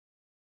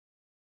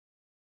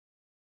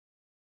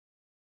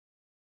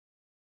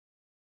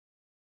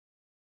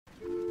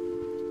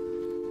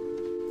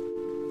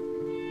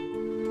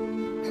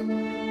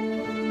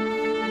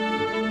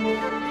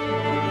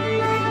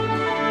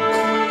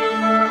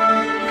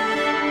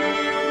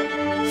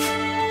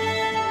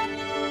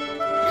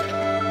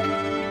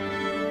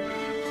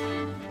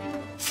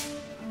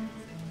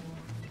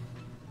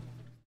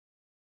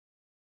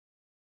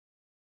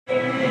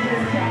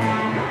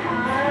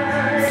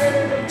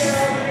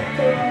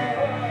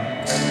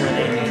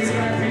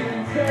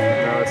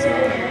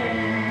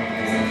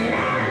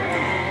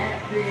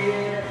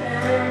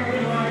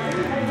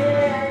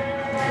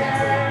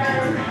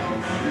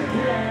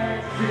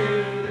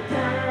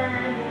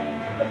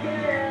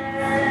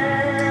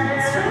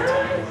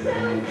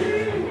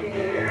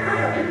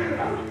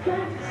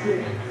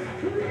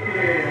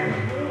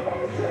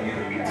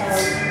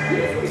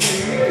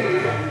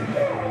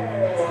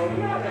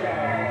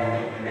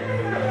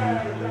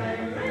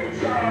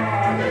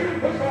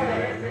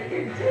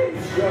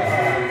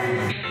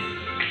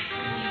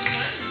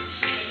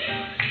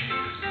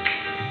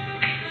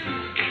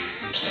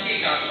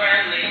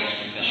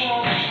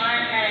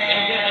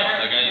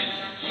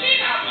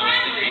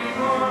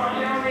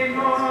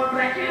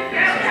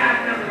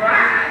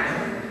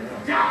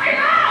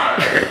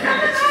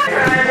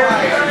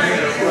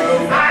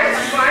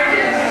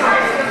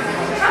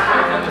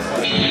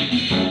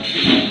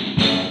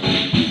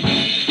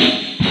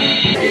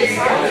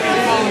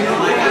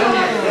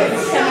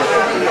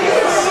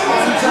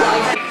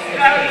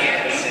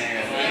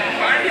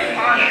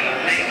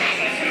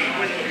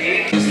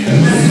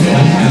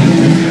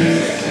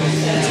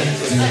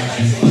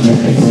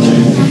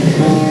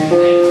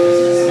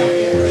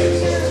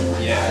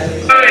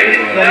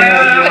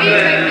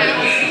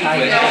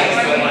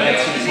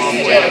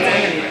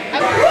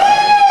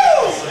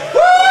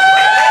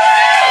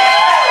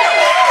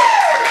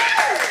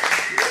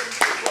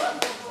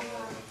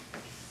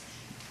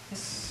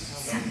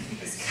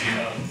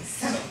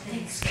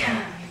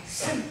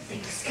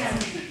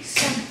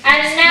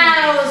And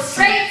now,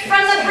 straight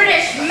from the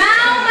British,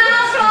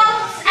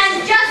 folks,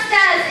 and just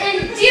as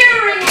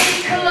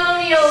endearingly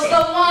colonial,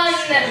 the one,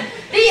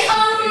 the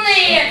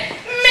only,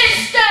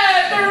 Mr.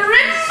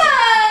 Grimble!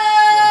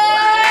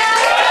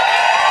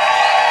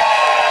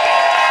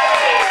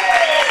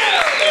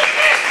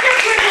 Mr.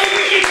 Grimble,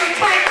 you keep your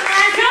tight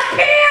hands up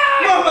here!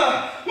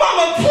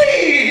 Mama,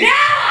 please!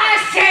 Now I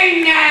say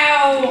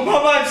no!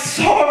 Mama, I'm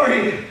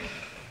sorry!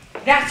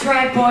 That's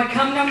right, boy,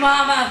 come to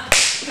Mama.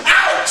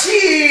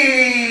 Ouchie!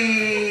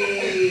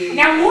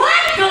 Now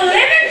what the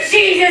living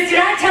Jesus did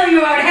I tell you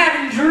about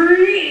having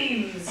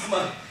dreams?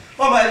 Mama,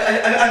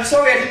 I'm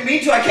sorry, I didn't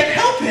mean to, I can't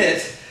help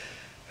it!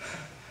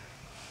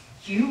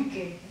 You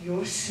get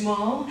your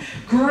small,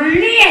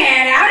 greedy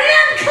head out of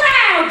them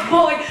clouds,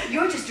 boy!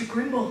 You're just a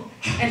Grimble,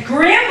 and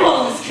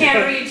Grimbles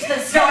can't reach the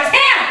stars.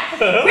 Hell,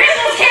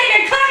 Grimbles can't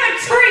even climb a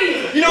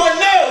tree! You know what,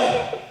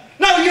 no!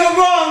 No, you're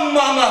wrong,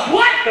 Mama!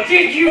 What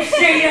did you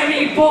say to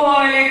me,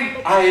 boy?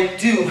 I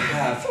do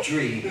have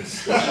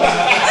dreams.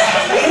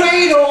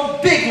 Great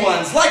old big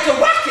ones, like a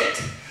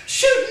rocket,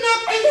 shooting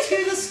up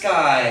into the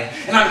sky.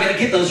 And I'm gonna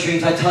get those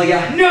dreams, I tell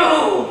ya.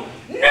 No!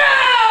 No!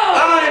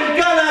 I'm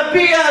gonna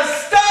be a